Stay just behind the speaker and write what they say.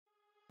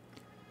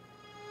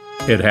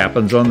It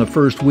happens on the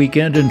first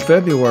weekend in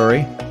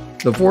February.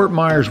 The Fort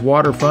Myers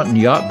Waterfront and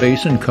Yacht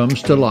Basin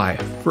comes to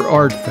life for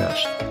Art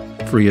Fest.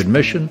 Free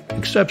admission,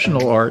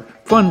 exceptional art,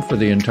 fun for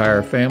the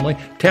entire family,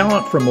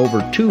 talent from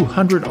over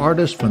 200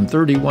 artists from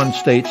 31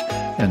 states,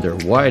 and their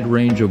wide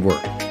range of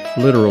work.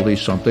 Literally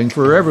something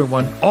for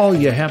everyone. All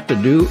you have to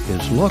do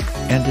is look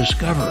and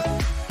discover.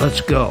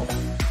 Let's go.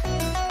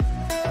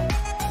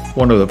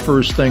 One of the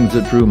first things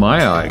that drew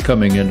my eye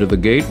coming into the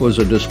gate was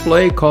a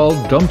display called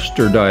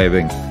Dumpster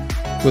Diving,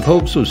 with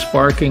hopes of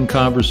sparking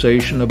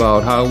conversation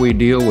about how we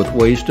deal with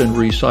waste and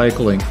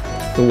recycling.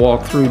 The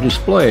walkthrough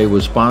display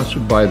was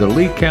sponsored by the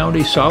Lee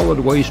County Solid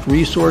Waste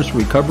Resource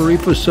Recovery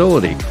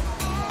Facility.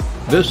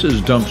 This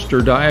is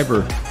Dumpster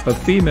Diver, a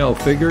female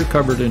figure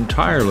covered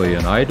entirely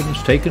in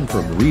items taken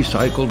from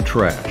recycled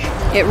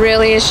trash. It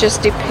really is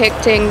just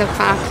depicting the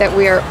fact that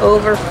we are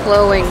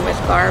overflowing with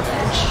garbage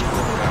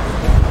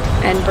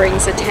and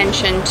brings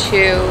attention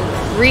to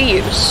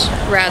reuse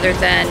rather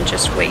than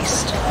just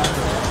waste.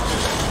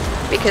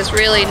 Because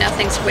really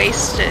nothing's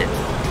wasted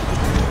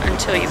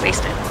until you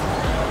waste it.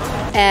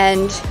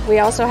 And we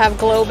also have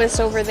Globus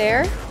over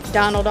there.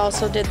 Donald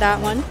also did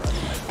that one.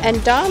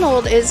 And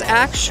Donald is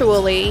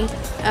actually,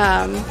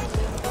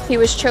 he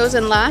was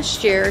chosen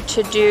last year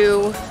to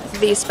do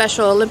the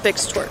Special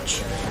Olympics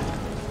torch.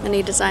 And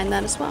he designed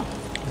that as well.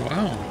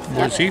 Wow,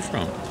 where's he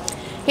from?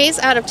 He's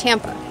out of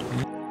Tampa.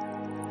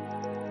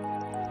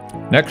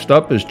 Next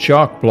up is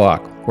Chalk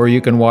Block, where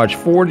you can watch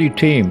 40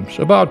 teams,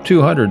 about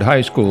 200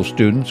 high school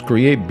students,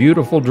 create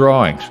beautiful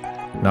drawings.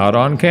 Not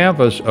on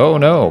canvas, oh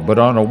no, but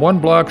on a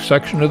one-block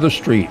section of the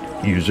street,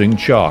 using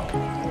chalk.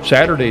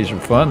 Saturdays are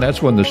fun,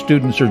 that's when the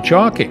students are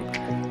chalking.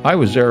 I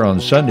was there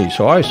on Sunday,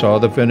 so I saw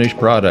the finished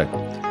product.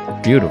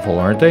 Beautiful,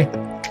 aren't they?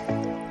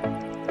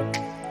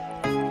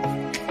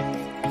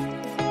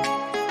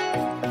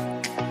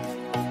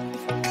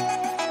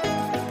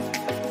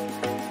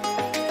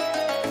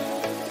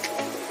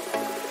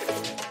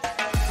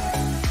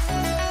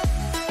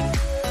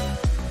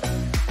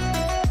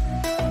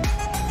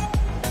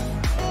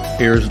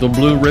 Here's the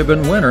blue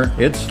ribbon winner.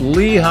 It's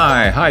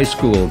Lehigh High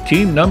School,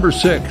 team number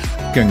 6.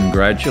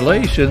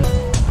 Congratulations.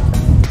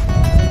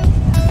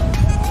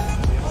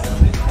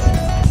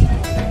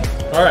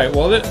 All right,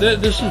 well,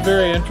 this is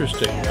very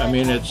interesting. I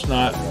mean,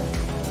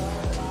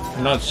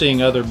 I'm not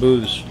seeing other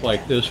booths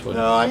like this one.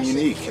 No, I'm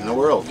unique in the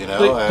world, you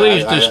know.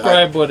 Please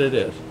describe what it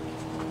is.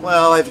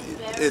 Well,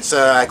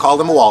 I call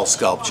them wall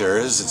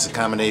sculptures. It's a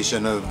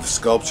combination of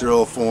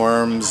sculptural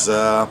forms,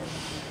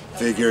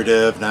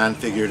 figurative,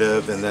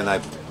 non-figurative, and then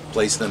I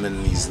place them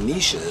in these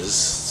niches,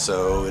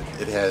 so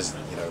it has,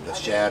 you know, the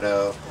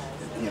shadow.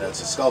 You know,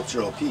 it's a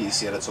sculptural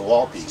piece, yet it's a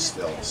wall piece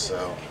still.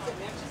 So,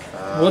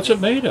 what's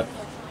it made of?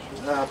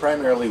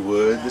 Primarily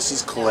wood. This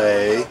is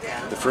clay.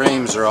 The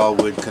frames are all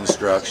wood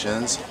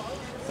constructions.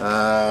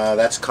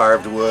 That's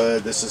carved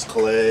wood. This is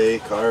clay,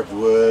 carved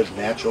wood,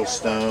 natural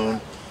stone.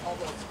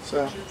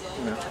 So,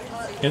 you know,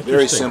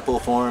 very simple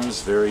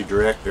forms, very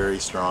direct, very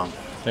strong.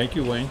 Thank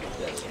you, Wayne.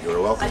 You're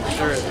welcome.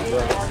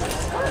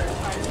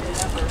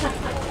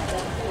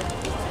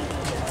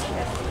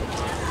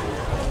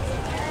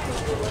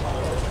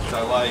 I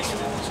like, and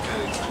it was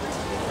kind of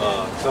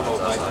some of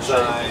my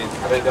design.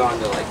 I've been going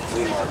to like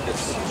flea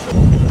markets.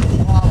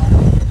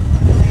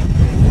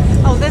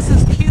 Oh, this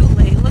is cute,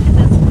 Lee. Look at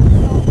this.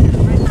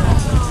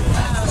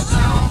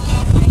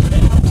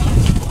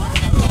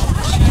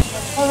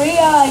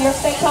 Maria, your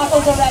steak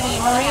tacos are ready.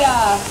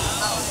 Maria.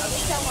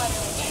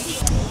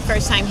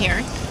 First time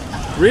here.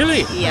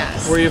 Really?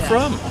 Yes. Where are you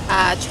from?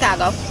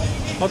 Chicago.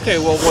 Okay,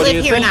 well, what do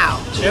you think? Live here now.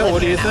 Yeah,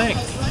 what do you think?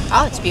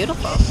 Oh, it's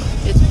beautiful.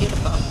 It's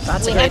beautiful.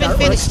 We haven't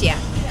finished yet.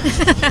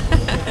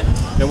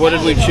 And what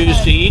did we choose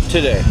to eat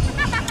today?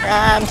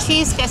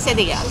 Cheese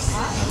quesadillas.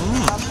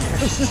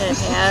 It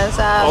has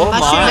Oh,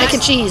 mushroom my. mac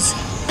and cheese.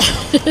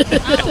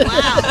 Oh,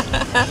 wow.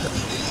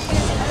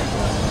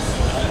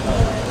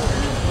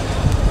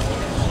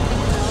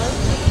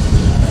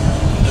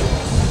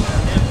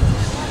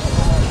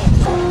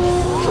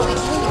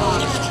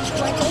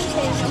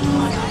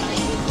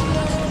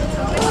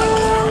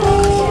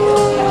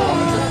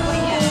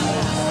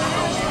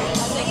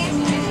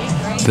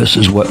 This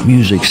is what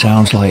music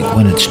sounds like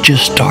when it's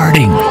just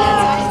starting.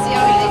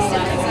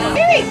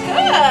 Very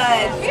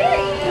good.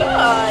 Very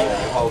good.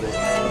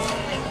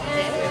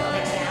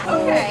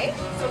 Okay.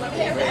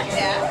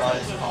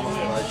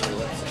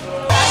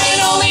 It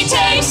only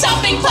takes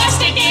something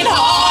plastic and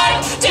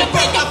hard to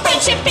break a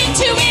friendship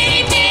into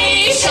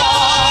anything short.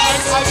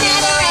 I've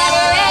never,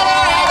 ever,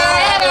 ever,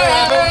 ever,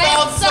 ever, ever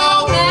felt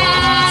so bad.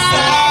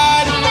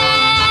 Sad,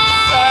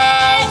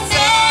 sad,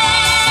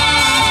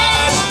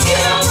 sad. You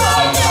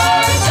broke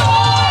your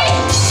joy.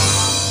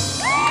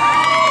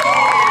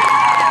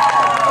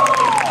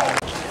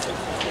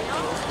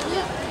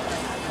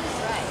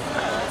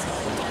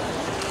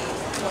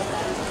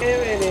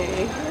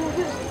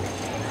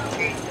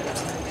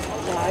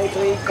 Ay,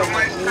 rico,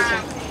 mamita.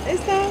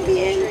 Está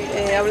bien.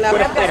 Hablaba.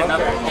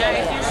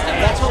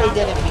 That's what we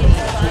did in meeting.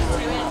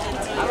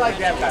 I like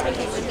that better.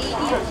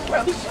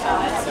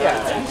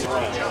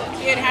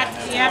 Yeah.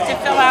 you have to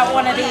fill out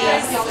one of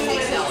these.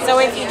 So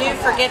if you do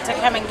forget to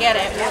come and get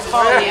it, we'll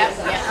call you.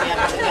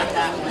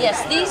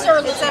 Yes, these are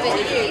a little bit tighter.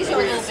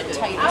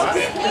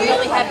 We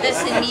only have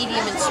this in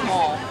medium and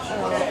small.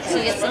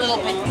 See, it's a little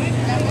bit.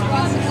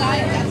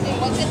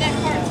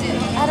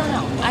 I don't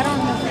know.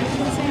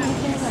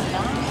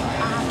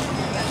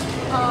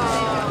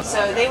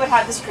 So they would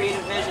have this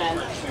creative vision,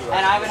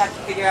 and I would have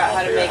to figure out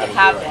how to make it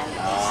happen.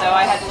 So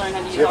I had to learn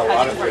how to use all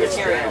kinds of different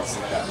materials.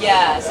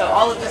 Yeah, so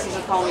all of this is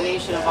a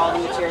culmination of all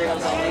the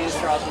materials I've used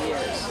throughout the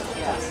years.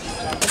 Yes.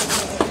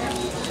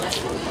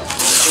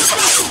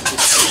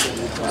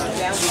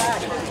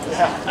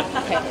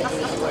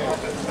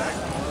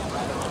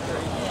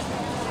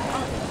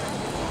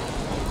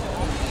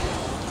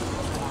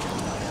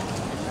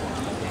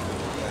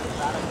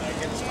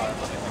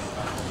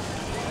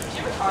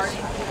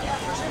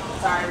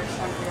 Sorry, we're just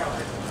trying to figure out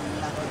where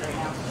right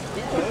now.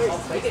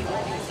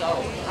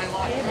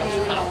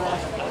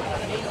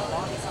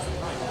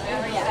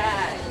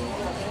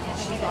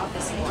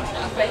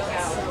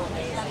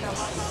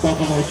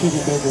 Buffalo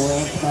chicken burger,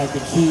 ranch, mac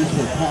and cheese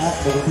for Pat,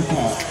 over to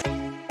Pat.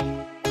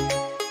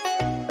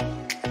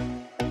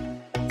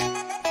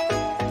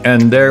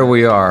 And there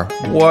we are.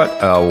 What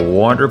a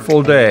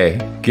wonderful day.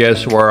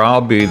 Guess where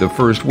I'll be the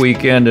first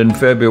weekend in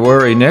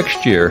February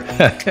next year?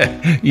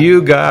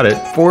 You got it,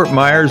 Fort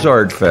Myers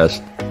Art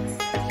Fest.